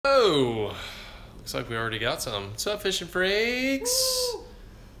Whoa! Looks like we already got some. What's up, fishing freaks? Woo!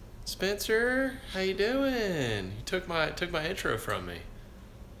 Spencer, how you doing? You took my intro from me.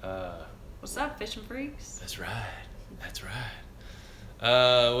 What's up, fishing freaks? That's right. That's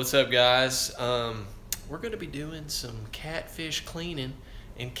right. What's up, guys? We're gonna be doing some catfish cleaning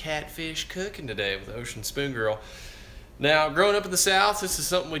and catfish cooking today with Ocean Spoon Girl. Now, growing up in the South, this is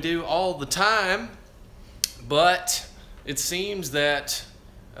something we do all the time, but it seems that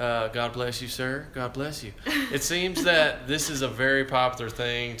God bless you, sir. God bless you. It seems that this is a very popular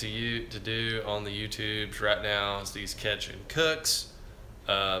thing to do on the YouTubes right now, is these catch and cooks.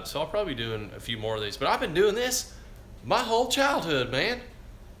 So I'll probably be doing a few more of these, but I've been doing this my whole childhood, man.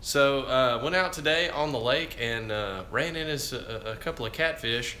 So went out today on the lake and ran into a couple of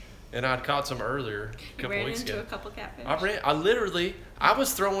catfish, and I'd caught some earlier a couple weeks ago. Ran into a couple catfish? I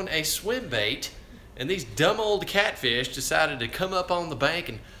was throwing a swim bait, and these dumb old catfish decided to come up on the bank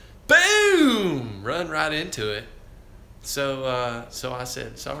and boom, run right into it. So I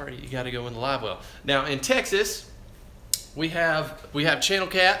said, sorry, you got to go in the live well. Now in Texas, we have channel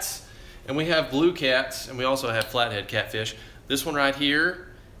cats, and we have blue cats, and we also have flathead catfish. This one right here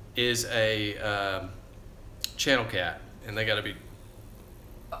is a channel cat, and they got to be.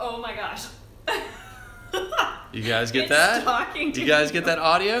 Oh my gosh. You guys get that? You guys get that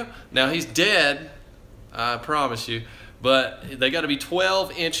audio? Now he's dead, I promise you, but they got to be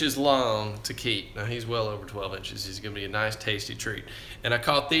 12 inches long to keep. Now he's well over 12 inches. He's going to be a nice, tasty treat. And I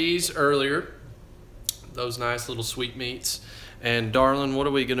caught these earlier, those nice little sweetmeats. And darling, what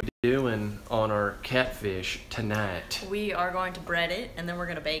are we going to be doing on our catfish tonight? We are going to bread it, and then we're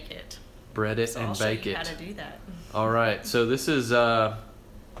going to bake it. Bread it So and I'll show bake you it. how to do that. All right, so this is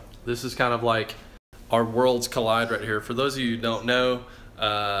kind of like our worlds collide right here. For those of you who don't know,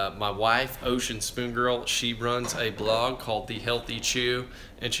 my wife, Ocean Spoon Girl, she runs a blog called The Healthy Chew,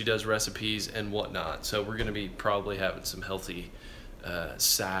 and she does recipes and whatnot. So we're going to be probably having some healthy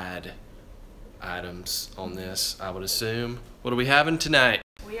side items on this, I would assume. What are we having tonight?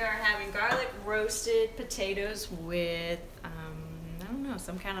 We are having garlic roasted potatoes with, I don't know,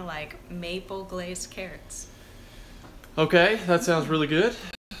 some kind of like maple glazed carrots. Okay, that sounds really good.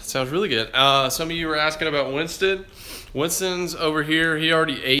 Sounds really good. Some of you were asking about Winston. Winston's over here. He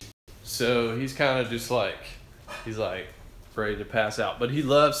already ate, so he's kind of just like, he's like ready to pass out. But he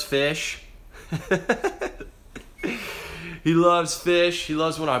loves fish. He loves fish. He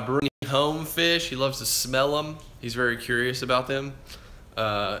loves when I bring home fish. He loves to smell them. He's very curious about them.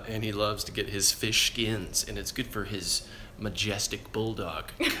 And he loves to get his fish skins, and it's good for his majestic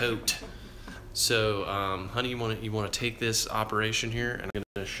bulldog coat. So, honey, you want to take this operation here, and I'm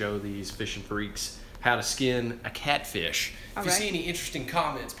going to show these fishing freaks how to skin a catfish. If you see any interesting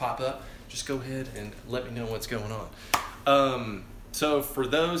comments pop up, just go ahead and let me know what's going on. So for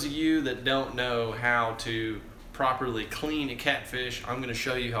those of you that don't know how to properly clean a catfish, I'm going to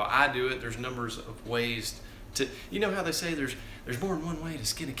show you how I do it. There's numbers of ways to, you know how they say there's more than one way to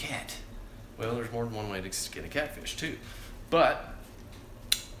skin a cat. Well, there's more than one way to skin a catfish too. But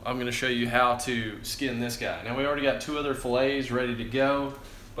I'm going to show you how to skin this guy. Now we already got 2 other fillets ready to go,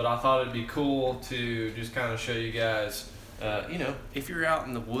 but I thought it'd be cool to just kind of show you guys, you know, if you're out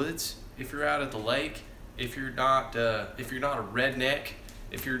in the woods, if you're out at the lake, if you're not a redneck,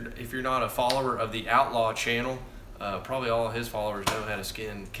 if you're not a follower of the Outlaw channel, probably all of his followers know how to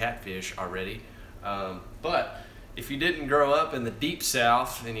skin catfish already. But if you didn't grow up in the deep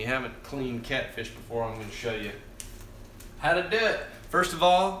South and you haven't cleaned catfish before, I'm going to show you how to do it. First of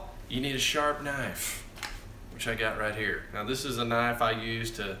all, you need a sharp knife, which I got right here. Now this is a knife I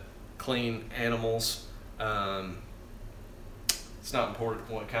use to clean animals. It's not important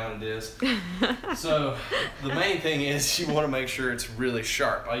what kind it is. So the main thing is you want to make sure it's really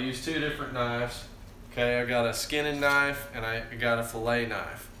sharp. I use 2 different knives. Okay, I got a skinning knife and I got a fillet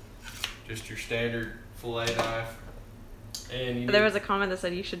knife. Just your standard fillet knife. And there was a comment that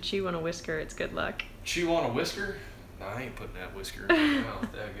said you should chew on a whisker, it's good luck. Chew on a whisker? No, I ain't putting that whisker in my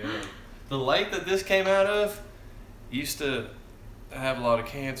mouth. That good. The lake that this came out of used to have a lot of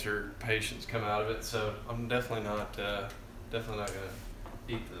cancer patients come out of it, so I'm definitely not gonna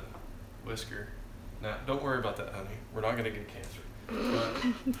eat the whisker. Now, don't worry about that, honey. We're not gonna get cancer. But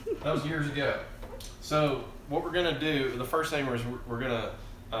that was years ago. So what we're gonna do, the first thing is we're gonna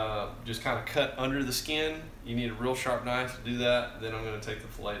just kind of cut under the skin. You need a real sharp knife to do that. Then I'm gonna take the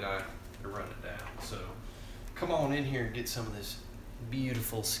fillet knife to run it down. So come on in here and get some of this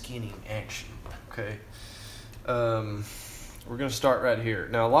beautiful skinning action. Okay. We're gonna start right here.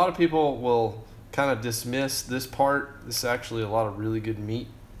 Now a lot of people will kind of dismiss this part. This is actually a lot of really good meat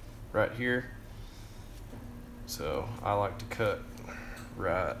right here. So I like to cut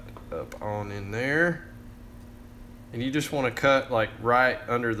right up on in there. And you just want to cut like right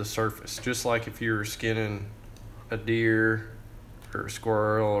under the surface, just like if you were skinning a deer or a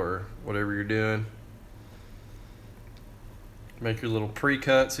squirrel or whatever you're doing. Make your little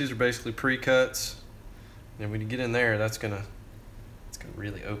pre-cuts. These are basically pre-cuts. And when you get in there, it's gonna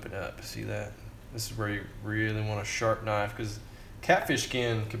really open up. See that? This is where you really want a sharp knife, because catfish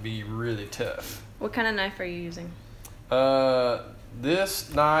skin can be really tough. What kind of knife are you using?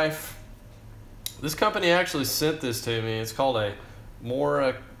 This knife, this company actually sent this to me. It's called a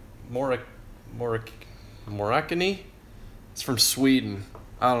Morakani. It's from Sweden.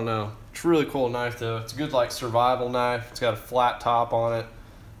 I don't know. It's a really cool knife though. It's a good like survival knife. It's got a flat top on it,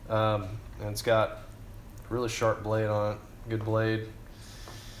 and it's got a really sharp blade on it. Good blade.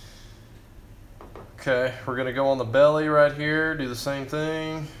 Okay, we're gonna go on the belly right here. Do the same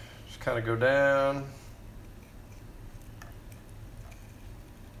thing. Just kind of go down.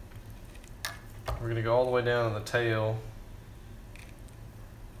 We're gonna go all the way down to the tail.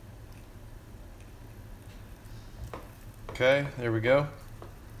 Okay, there we go.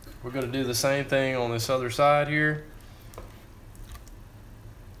 We're gonna do the same thing on this other side here.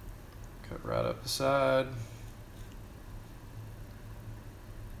 Cut right up the side.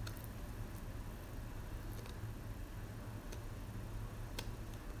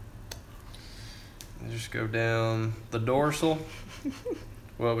 And just go down the dorsal.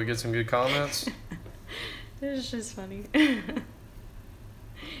 Well, we get some good comments. It's just funny.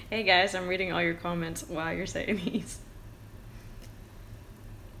 Hey guys, I'm reading all your comments while you're saying these.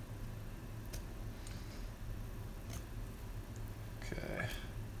 Okay.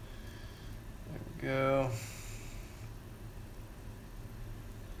 There we go.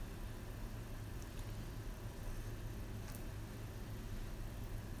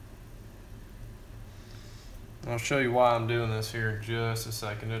 I'll show you why I'm doing this here in just a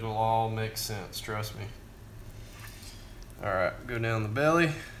second. It'll all make sense, trust me. All right, go down the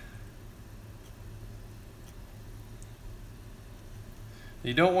belly.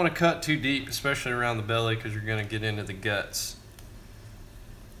 You don't want to cut too deep, especially around the belly, because you're going to get into the guts.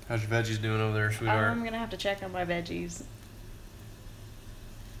 How's your veggies doing over there, sweetheart? I'm gonna have to check on my veggies.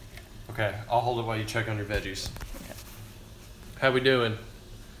 Okay, I'll hold it while you check on your veggies. Okay. How we doing?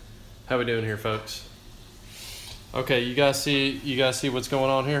 How we doing here, folks? Okay, you guys see what's going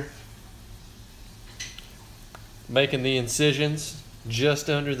on here? Making the incisions just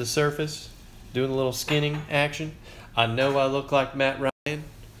under the surface, doing a little skinning action. I know I look like Matt Ryan.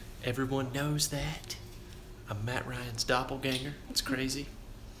 Everyone knows that. I'm Matt Ryan's doppelganger. It's crazy.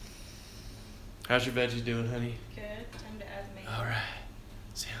 How's your veggies doing, honey? Good. Time to add makeup. All right.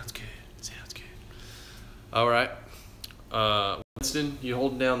 Sounds good. Sounds good. All right. Winston, you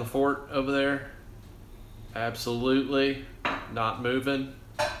holding down the fort over there? Absolutely. Not moving.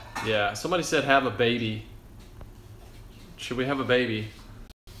 Yeah. Somebody said have a baby. Should we have a baby?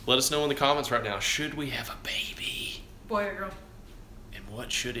 Let us know in the comments right now. Should we have a baby? Boy or girl? And what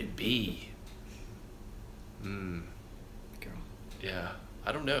should it be? Girl. Yeah.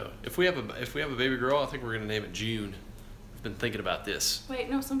 I don't know. If we have a baby girl, I think we're gonna name it June. I've been thinking about this.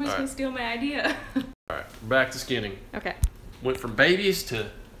 Wait, no, somebody's All right. gonna steal my idea. All right, we're back to skinning. Okay. Went from babies to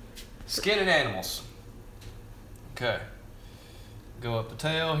skinning animals. Okay. Go up the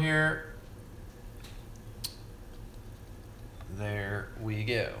tail here. There we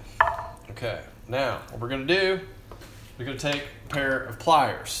go. Okay. Now, what we're gonna do, we're gonna take a pair of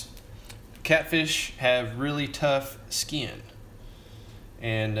pliers. Catfish have really tough skin.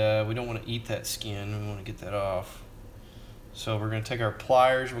 And we don't want to eat that skin. We want to get that off. So we're going to take our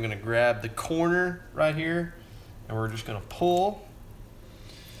pliers. We're going to grab the corner right here. And we're just going to pull.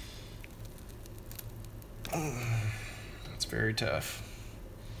 It's very tough.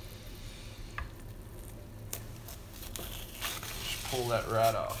 Just pull that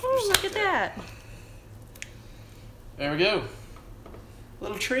right off. Oh, just look like at that. There we go.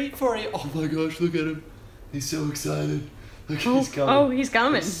 Little treat for you. Oh my gosh, look at him. He's so excited. Look, he's coming. Oh, he's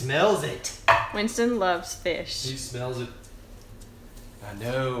coming. He smells it. Winston loves fish. He smells it. I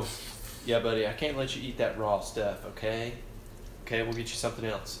know. Yeah, buddy, I can't let you eat that raw stuff, okay? Okay, we'll get you something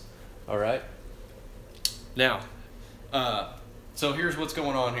else. All right? Now, so here's what's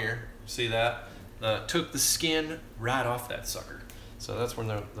going on here. See that? Took the skin right off that sucker. So that's when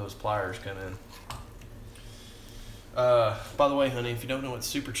those pliers come in. By the way, honey, if you don't know what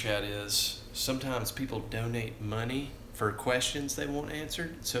Super Chat is, sometimes people donate money for questions they want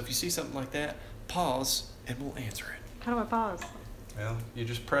answered. So if you see something like that, pause and we'll answer it. How do I pause? Well, you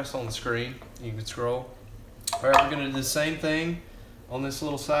just press on the screen. You can scroll. All right, we're going to do the same thing on this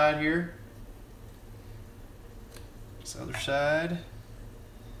little side here. This other side.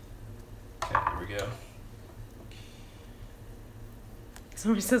 go.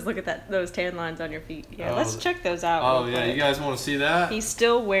 Somebody says, look at those tan lines on your feet. Yeah, let's check those out. Oh, yeah, you guys want to see that? He's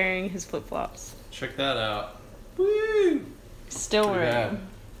still wearing his flip-flops. Check that out. Woo! Still wearing them.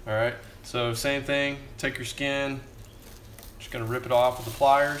 All right, so same thing. Take your skin. Just gonna rip it off with the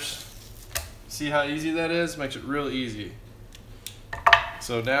pliers. See how easy that is? Makes it real easy.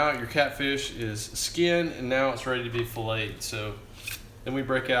 So now your catfish is skinned, and now it's ready to be filleted. So then we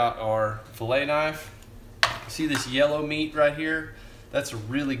break out our fillet knife. See this yellow meat right here? That's a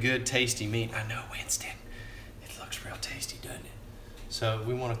really good, tasty meat. I know, Winston. It looks real tasty, doesn't it? So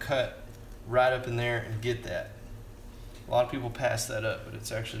we want to cut right up in there and get that. A lot of people pass that up, but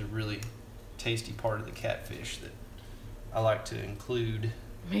it's actually a really tasty part of the catfish that I like to include.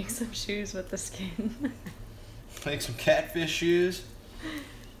 Make some shoes with the skin. Make some catfish shoes.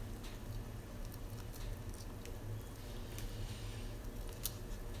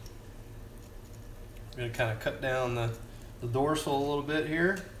 I'm going to kind of cut down the dorsal a little bit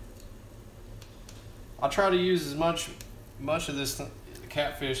here. I'll try to use as much of this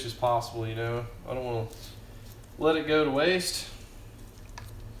catfish as possible, you know. I don't want to let it go to waste.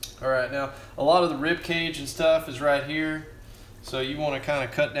 All right, now a lot of the rib cage and stuff is right here, so you want to kind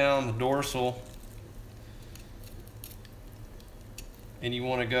of cut down the dorsal, and you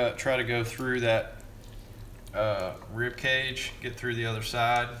want to try to go through that rib cage, get through the other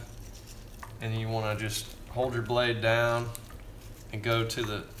side, and you want to just hold your blade down and go to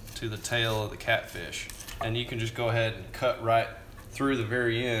the tail of the catfish, and you can just go ahead and cut right through the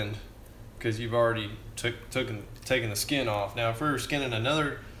very end because you've already taken the skin off. Now, if we were skinning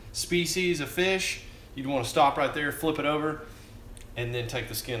another species of fish, you'd want to stop right there, flip it over, and then take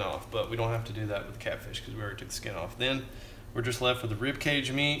the skin off. But we don't have to do that with catfish because we already took the skin off. Then we're just left with the rib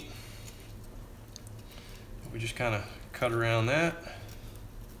cage meat. We just kind of cut around that.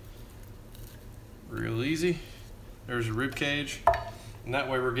 Real easy. There's a rib cage. And that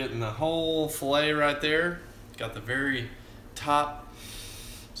way we're getting the whole fillet right there. Got the very top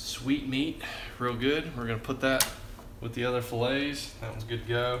sweet meat, real good. We're gonna put that with the other fillets. That one's good to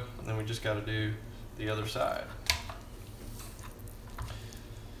go. And then we just gotta do the other side.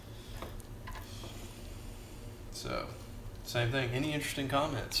 So, same thing. Any interesting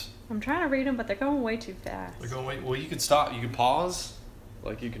comments? I'm trying to read them, but they're going way too fast. They're going way, well, you can stop, you can pause.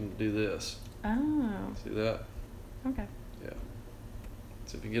 Like you can do this. Oh. See that? Okay. Yeah.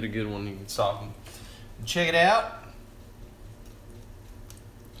 So if you get a good one, you can stop them. Check it out.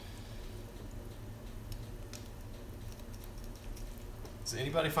 Does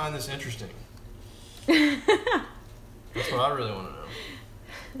anybody find this interesting? That's what I really want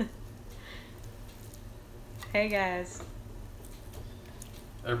to know. Hey guys.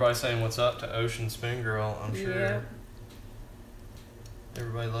 Everybody saying what's up to Ocean Spin Girl, I'm sure. Yep.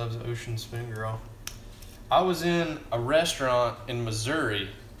 Everybody loves Ocean Spin Girl. I was in a restaurant in Missouri,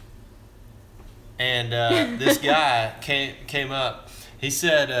 and this guy came up. He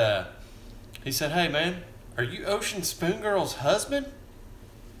said, "Hey man, are you Ocean Spin Girl's husband?"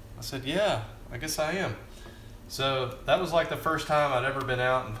 I said, "Yeah, I guess I am." So that was like the first time I'd ever been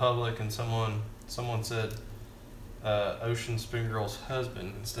out in public, and someone said, "Ocean Spin Girl's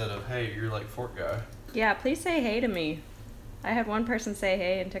husband," instead of, "Hey, you're Lakeforkguy." Yeah, please say hey to me. I had one person say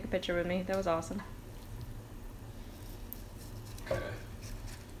hey and take a picture with me. That was awesome. Okay.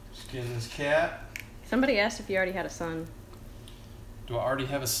 Skin this cat. Somebody asked if you already had a son. Do I already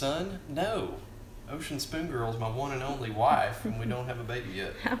have a son? No. Ocean Spin Girl's my one and only wife, and we don't have a baby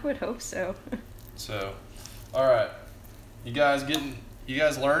yet. I would hope so. So, all right. You guys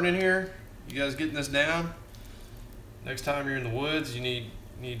learning here? You guys getting this down? Next time you're in the woods, you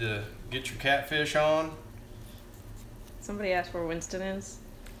need to get your catfish on. Somebody asked where Winston is.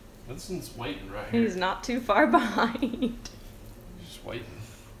 Winston's waiting right here. He's not too far behind. Just waiting.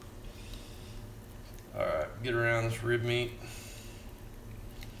 All right, get around this rib meat.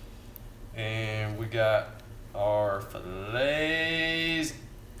 And we got our fillets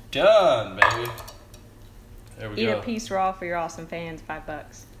done, baby. There we Eat go. a piece raw for your awesome fans,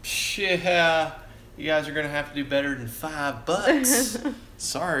 $5. Yeah, you guys are gonna have to do better than $5.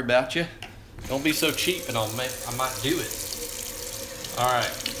 Sorry about you. Don't be so cheap, and I might do it. All right,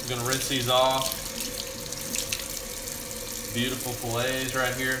 I'm gonna rinse these off. Beautiful fillets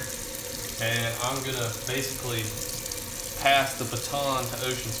right here, and I'm gonna basically pass the baton to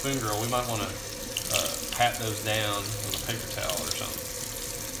Ocean Spin Girl. We might want to pat those down with a paper towel or something.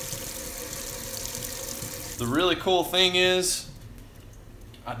 The really cool thing is,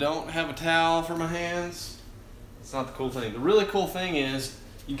 I don't have a towel for my hands. It's not the cool thing. The really cool thing is,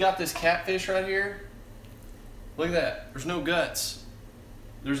 you got this catfish right here. Look at that. There's no guts.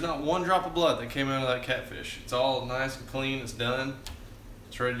 There's not one drop of blood that came out of that catfish. It's all nice and clean. It's done.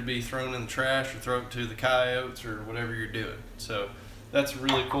 It's ready to be thrown in the trash or thrown to the coyotes or whatever you're doing. So that's a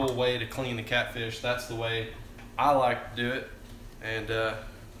really cool way to clean the catfish. That's the way I like to do it. And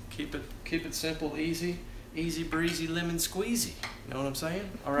keep it simple, easy breezy, lemon squeezy. You know what I'm saying?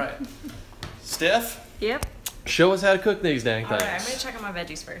 All right. Steph? Yep. Show us how to cook these dang things. Alright, I'm gonna check on my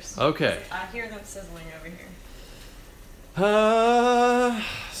veggies first. Okay. I hear them sizzling over here.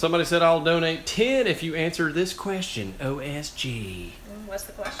 Somebody said I'll donate 10 if you answer this question. OSG. What's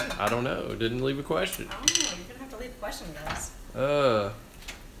the question? I don't know. Didn't leave a question. I don't know. You're gonna have to leave the question, guys.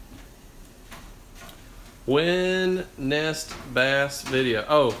 When nest bass video.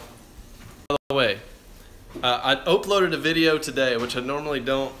 Oh, by the way, I uploaded a video today, which I normally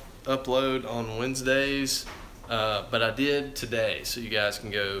don't upload on Wednesdays, but I did today, so you guys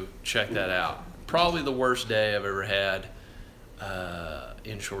can go check that out. Probably the worst day I've ever had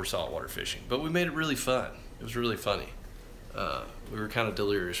inshore saltwater fishing, but we made it really fun. It was really funny. We were kind of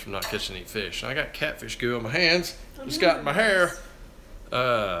delirious from not catching any fish. I got catfish goo on my hands. Just got in my hair.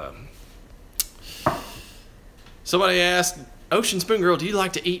 Somebody asked, Ocean Spoon Girl, do you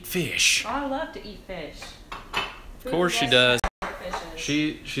like to eat fish? I love to eat fish. Of course she does.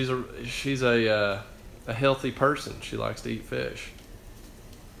 Fishes. She's a healthy person. She likes to eat fish.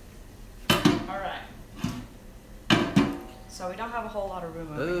 Alright. So we don't have a whole lot of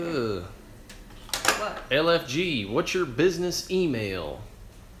room over here. What? LFG, what's your business email?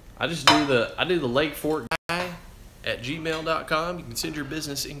 I do the Lakeforkguy at gmail.com. You can send your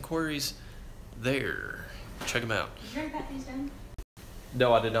business inquiries there. Check them out. Did you ever pat these down?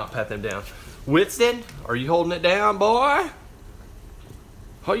 No, I did not pat them down. Winston, are you holding it down, boy?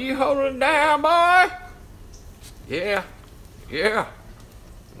 Are you holding it down, boy? Yeah. Yeah.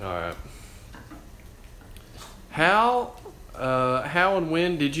 All right. How and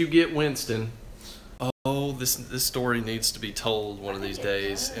when did you get Winston? Oh, this story needs to be told one of these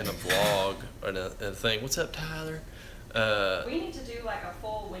days in a vlog or in a thing. What's up, Tyler? We need to do like a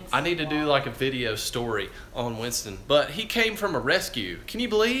full Winston I need to do vlog. like a video story on Winston. But he came from a rescue. Can you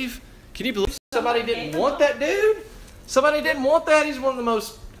believe? Somebody didn't want that dude? Somebody didn't want that? He's one of the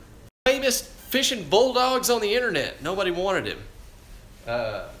most famous fishing bulldogs on the internet. Nobody wanted him.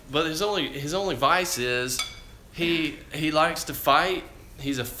 But his only vice is he likes to fight.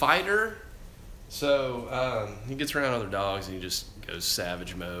 He's a fighter. So he gets around other dogs and he just goes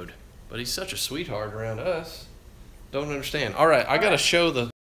savage mode. But he's such a sweetheart around us. Don't understand. All right, I gotta show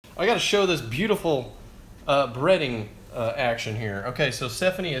this beautiful breading action here. Okay, so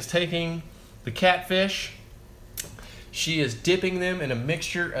Stephanie is taking the catfish. She is dipping them in a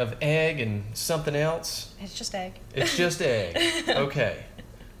mixture of egg and something else. It's just egg. It's just egg. Okay,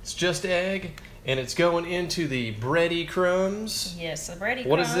 it's just egg, and it's going into the bready crumbs. Yes, the bready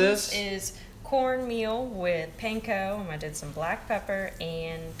What crumbs is this? is cornmeal with panko, and I did some black pepper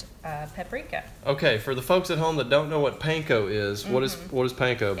and paprika. Okay, for the folks at home that don't know what panko is, what is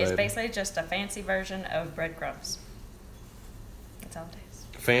panko, baby? It's basically just a fancy version of breadcrumbs. That's all it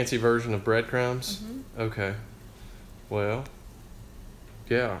is. Fancy version of breadcrumbs? Mm-hmm. Okay. Well,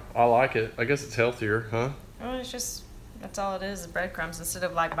 yeah, I like it. I guess it's healthier, huh? Well, it's just, that's all it is breadcrumbs. Instead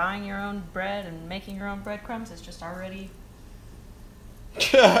of like buying your own bread and making your own breadcrumbs, it's just already...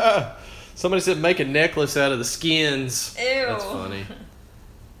 Somebody said make a necklace out of the skins. Ew. That's funny.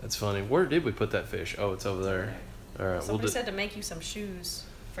 That's funny. Where did we put that fish? Oh, it's over there. All right. Somebody said to make you some shoes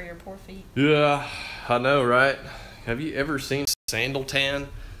for your poor feet. Yeah, I know, right? Have you ever seen sandal tan?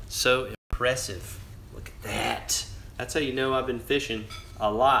 So impressive. Look at that. That's how you know I've been fishing a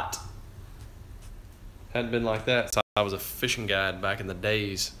lot. Hadn't been like that since I was a fishing guide back in the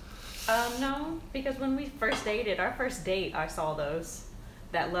days. No, because when we first dated, our first date, I saw those.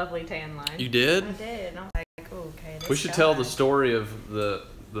 That lovely tan line. You did? I did. And I was like, oh, okay. We should tell the story of the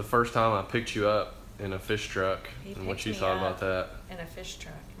first time I picked you up in a fish truck and what you thought about that. In a fish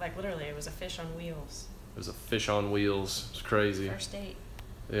truck. Like, literally, it was a fish on wheels. It was a fish on wheels. It's crazy. First date.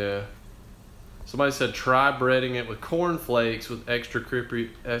 Yeah. Somebody said try breading it with corn flakes with extra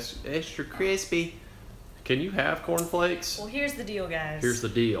crispy. Can you have corn flakes? Well, here's the deal, guys. Here's the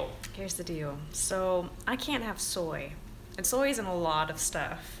deal. Here's the deal. So, I can't have soy. And soy is in a lot of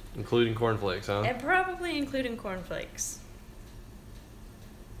stuff. Including corn flakes, huh? And probably including cornflakes.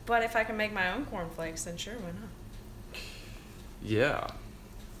 But if I can make my own cornflakes, then sure, why not?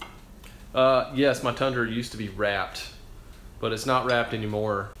 Yeah. Yes, my Tundra used to be wrapped, but it's not wrapped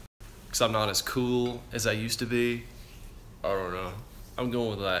anymore because I'm not as cool as I used to be. I don't know. I'm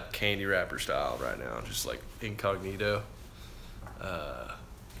going with that candy wrapper style right now, just like incognito.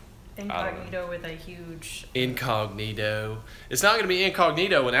 Incognito with a huge... Incognito. It's not going to be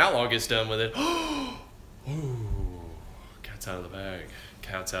incognito when Outlaw gets done with it. Ooh, cat's out of the bag.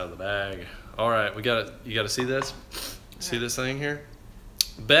 Cat's out of the bag. All right, you got to see this? See this thing here?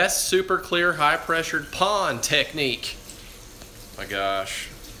 Best super clear high pressured pond technique. My gosh.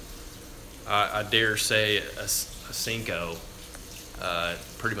 I dare say a Cinco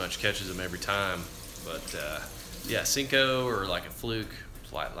pretty much catches them every time. But yeah, Cinco or like a fluke,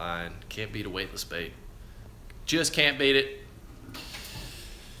 flat line. Can't beat a weightless bait. Just can't beat it.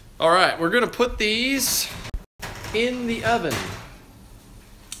 All right, we're going to put these in the oven.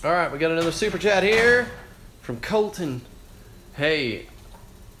 All right, we got another super chat here from Colton. Hey,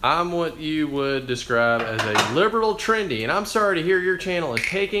 I'm what you would describe as a liberal trendy, and I'm sorry to hear your channel is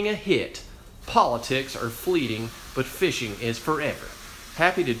taking a hit. Politics are fleeting, but fishing is forever.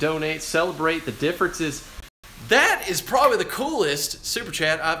 Happy to donate, celebrate the differences. That is probably the coolest super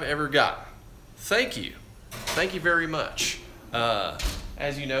chat I've ever got. Thank you. Thank you very much.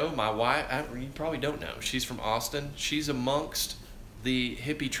 As you know, my wife, you probably don't know, she's from Austin. She's amongst the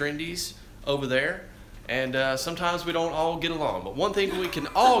hippie trendies over there. And sometimes we don't all get along. But one thing we can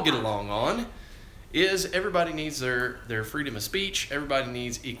all get along on is everybody needs their freedom of speech. Everybody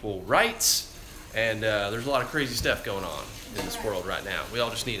needs equal rights. And there's a lot of crazy stuff going on in this world right now. We all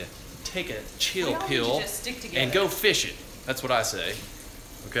just need to take a chill pill and go fishing. That's what I say.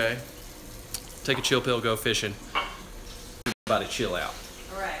 Okay? Take a chill pill, go fishing. Everybody chill out.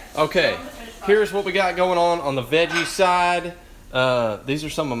 All right. Okay. Here's what we got going on the veggie side. These are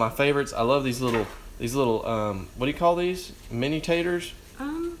some of my favorites. I love these little what do you call these? Mini taters?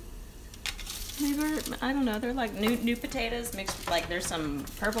 I don't know. They're like new potatoes mixed. Like there's some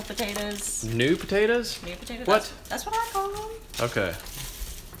purple potatoes. New potatoes? New potatoes. What? That's what I call them. Okay.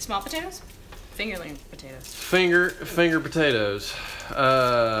 Small potatoes. Fingerling potatoes. Finger potatoes.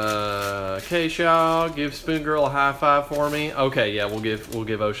 K-Shaw, give Spoon Girl a high five for me. Okay, yeah, we'll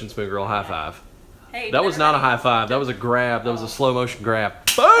give Ocean Spoon Girl a high five. Hey, that was not a high five. That was a grab. That was a slow motion grab.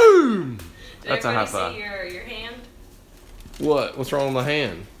 Boom! That's a high five. See your hand? What? What's wrong with my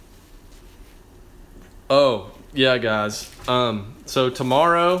hand? Oh, yeah, guys. So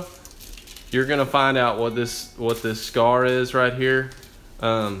tomorrow you're gonna find out what this scar is right here.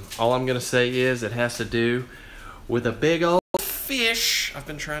 All I'm gonna say is it has to do with a big old fish I've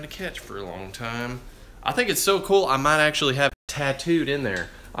been trying to catch for a long time. I think it's so cool I might actually have it tattooed in there.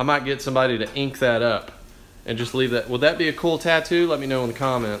 I might get somebody to ink that up and just leave that. Would that be a cool tattoo? Let me know in the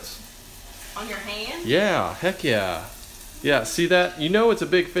comments. On your hand? Yeah, heck yeah. Yeah, see that? You know it's a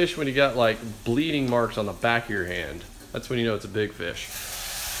big fish when you got like bleeding marks on the back of your hand. That's when you know it's a big fish.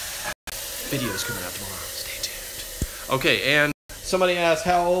 Video's coming out tomorrow. Stay tuned. Okay, and somebody asked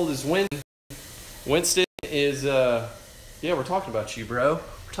how old is Winston? Winston is, yeah, we're talking about you, bro.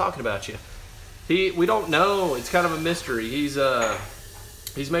 We're talking about you. We don't know. It's kind of a mystery. He's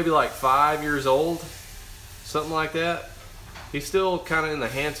maybe like 5 years old, something like that. He's still kind of in the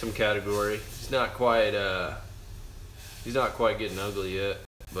handsome category. He's not quite getting ugly yet,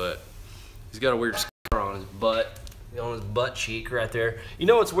 but he's got a weird scar on his butt, on his butt cheek right there. You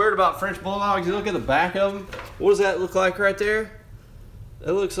know what's weird about French bulldogs? You look at the back of them. What does that look like right there?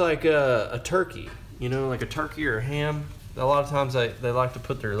 That looks like a turkey. You know, like a turkey or a ham. A lot of times they like to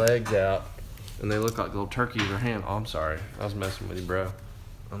put their legs out, and they look like little turkeys or ham. Oh, I'm sorry. I was messing with you, bro.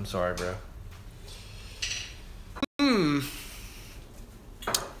 I'm sorry, bro.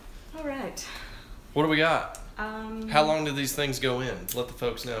 All right. What do we got? How long do these things go in? Let the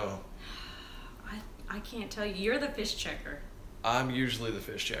folks know. I can't tell you. You're the fish checker. I'm usually the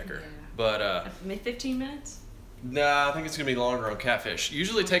fish checker. Yeah. But 15 minutes? Nah, I think it's gonna be longer on catfish.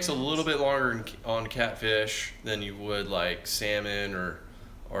 Usually takes a little bit longer on catfish than you would like salmon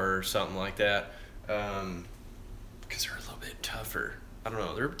or something like that, because they're a little bit tougher. I don't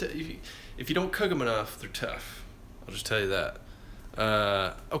know. If you don't cook them enough, they're tough. I'll just tell you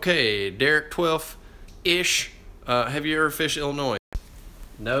that. Okay, Derek 12-ish. Have you ever fished Illinois?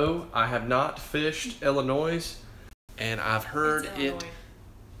 No, I have not fished Illinois, and I've heard it.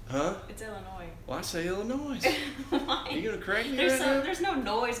 Huh? It's Illinois. Well, I say Illinois. Why? Are you gonna correct me? There's no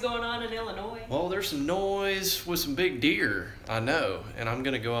noise going on in Illinois. Well, there's some noise with some big deer, I know, and I'm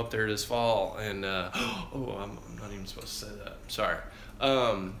gonna go up there this fall and oh, I'm not even supposed to say that. Sorry,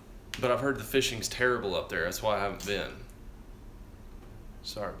 but I've heard the fishing's terrible up there. That's why I haven't been.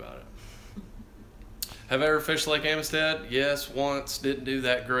 Sorry about it. Have I ever fished Lake Amistad? Yes, once. Didn't do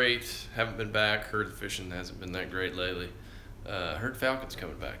that great. Haven't been back. Heard the fishing hasn't been that great lately. Heard Falcon's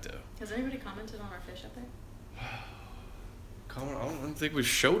coming back though. Has anybody commented on our fish up there? I don't think we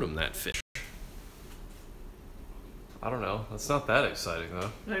showed them that fish. I don't know. It's not that exciting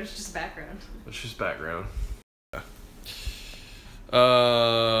though. No, it's just background. It's just background.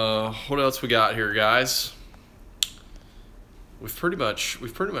 What else we got here, guys? We've pretty much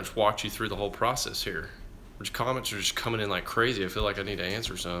walked you through the whole process here. Which comments are just coming in like crazy. I feel like I need to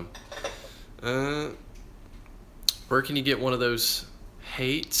answer some. Where can you get one of those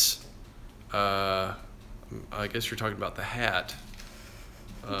hates? I guess you're talking about the hat.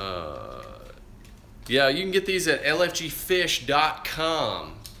 Yeah, you can get these at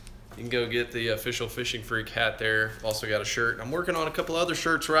lfgfish.com. You can go get the official Fishing Freak hat there. Also got a shirt. I'm working on a couple other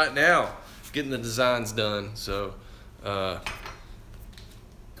shirts right now, getting the designs done. So we're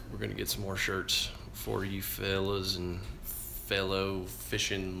gonna get some more shirts for you fellas and fellow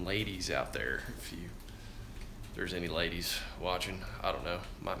fishing ladies out there. If there's any ladies watching, I don't know.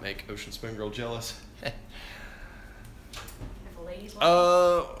 Might make Ocean Spoon Girl jealous.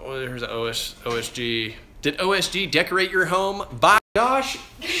 There's OSG. Did OSG decorate your home? By gosh,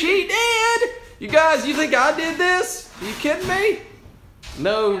 she did! You guys, you think I did this? Are you kidding me?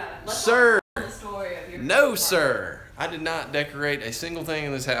 No, sir. No, sir. I did not decorate a single thing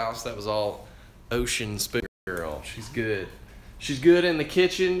in this house. That was all Ocean Spoon Girl. She's good. She's good in the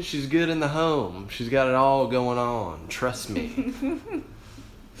kitchen. She's good in the home. She's got it all going on. Trust me.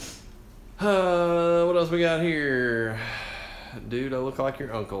 What else we got here? Dude, I look like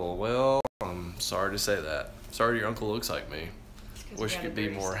your uncle. Well, I'm sorry to say that. Sorry your uncle looks like me. Wish you could be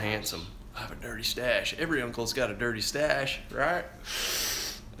more handsome. I have a dirty stash. Every uncle's got a dirty stash, right?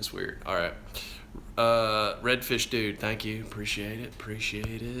 That's weird. All right. Redfish dude, thank you. Appreciate it.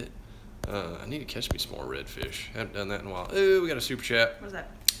 Appreciate it. I need to catch me some more redfish. Haven't done that in a while. Ooh, we got a super chat. What's that?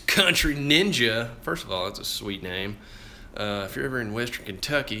 Country Ninja. First of all, that's a sweet name. If you're ever in Western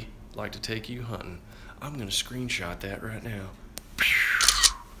Kentucky, I'd like to take you hunting. I'm going to screenshot that right now.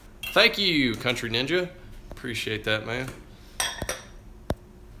 Thank you, Country Ninja. Appreciate that, man.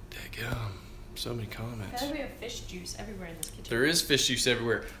 Daggum. So many comments. We have fish juice everywhere in this kitchen. There is fish juice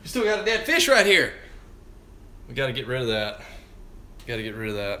everywhere. We still got a dead fish right here. We got to get rid of that. Got to get rid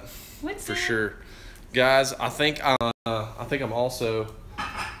of that. Winston. For sure. Guys, I think I'm also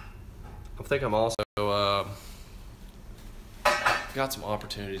got some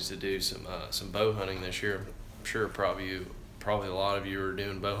opportunities to do some bow hunting this year. I'm sure probably a lot of you are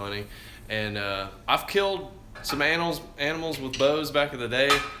doing bow hunting, and I've killed some animals with bows back in the day,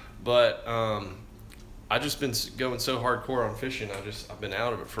 but I've just been going so hardcore on fishing. I've been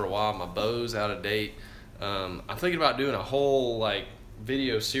out of it for a while. My bow's out of date. I'm thinking about doing a whole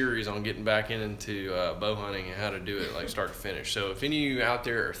video series on getting back into bow hunting and how to do it start to finish. So if any of you out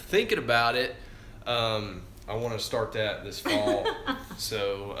there are thinking about it, I want to start that this fall,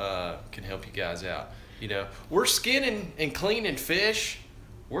 so can help you guys out. You know, we're skinning and cleaning fish.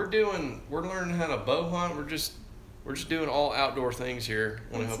 We're learning how to bow hunt. We're just doing all outdoor things here.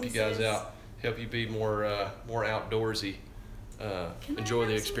 Want to help you guys out, help you be more outdoorsy, enjoy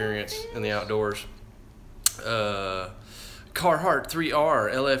the experience in the outdoors. Carhartt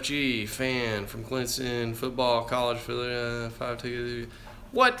 3R LFG fan from Clemson football college for the 5-2.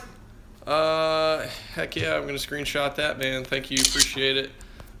 What? Heck yeah, I'm gonna screenshot that, man. Thank you, appreciate it.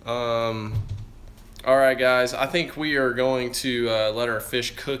 All right, guys, I think we are going to let our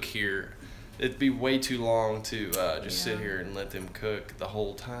fish cook here. It'd be way too long to just sit here and let them cook the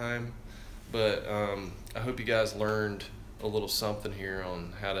whole time. But I hope you guys learned a little something here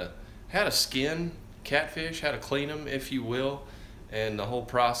on how to skin catfish, how to clean them, if you will, and the whole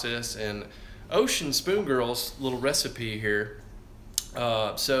process. And Ocean Spoon Girl's little recipe here.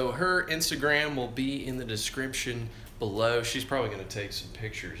 So her Instagram will be in the description below. She's probably going to take some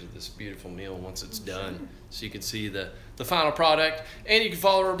pictures of this beautiful meal once it's done, so you can see the final product, and you can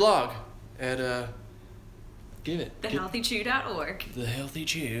follow her blog at thehealthychew.org.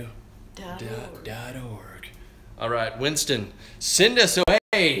 thehealthychew.org. All right, Winston, send us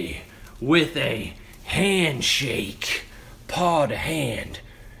away with a handshake. Paw to hand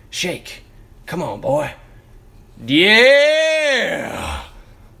shake. Come on, boy. Yeah!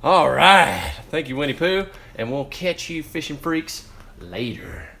 All right. Thank you, Winnie Pooh. And we'll catch you fishing freaks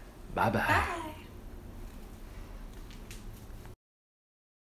later. Bye-bye. Bye.